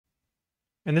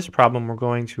In this problem, we're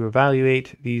going to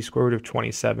evaluate the square root of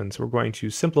 27. So we're going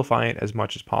to simplify it as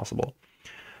much as possible.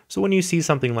 So when you see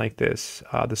something like this,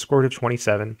 the square root of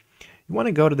 27, you want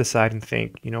to go to the side and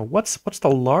think, what's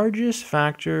the largest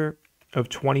factor of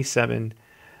 27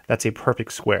 that's a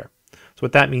perfect square? So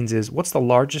what that means is, what's the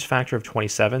largest factor of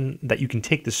 27 that you can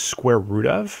take the square root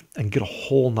of and get a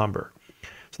whole number?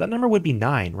 So that number would be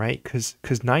 9, right?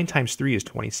 Because 9 times 3 is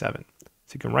 27.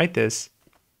 So you can write this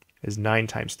as 9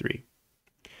 times 3.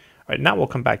 All right, now we'll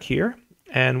come back here,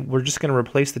 and we're just going to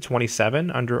replace the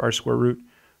 27 under our square root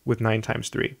with 9 times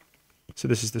 3. So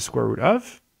this is the square root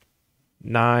of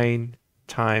 9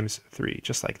 times 3,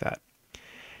 just like that.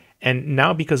 And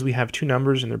now because we have two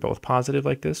numbers and they're both positive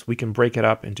like this, we can break it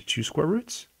up into two square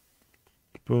roots.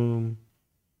 Boom,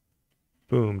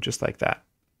 boom, just like that.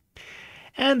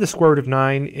 And the square root of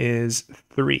 9 is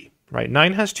 3, right?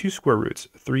 9 has two square roots,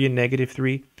 3 and negative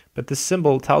 3. But this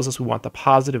symbol tells us we want the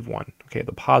positive one, okay,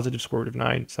 the positive square root of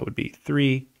 9. So that would be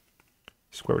 3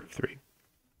 square root of 3,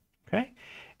 okay?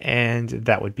 And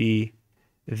that would be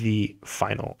the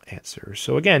final answer.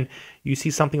 So again, you see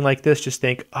something like this, just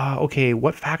think, okay,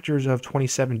 what factors of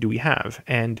 27 do we have?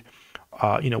 And,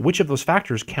 which of those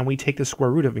factors can we take the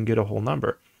square root of and get a whole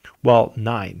number? Well,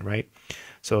 9, right?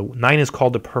 So 9 is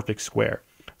called the perfect square.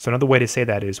 So another way to say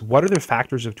that is, what are the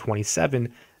factors of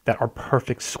 27 that are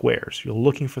perfect squares? You're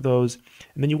looking for those,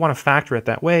 and then you want to factor it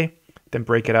that way, then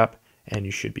break it up, and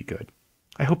you should be good.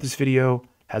 I hope this video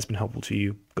has been helpful to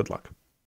you. Good luck.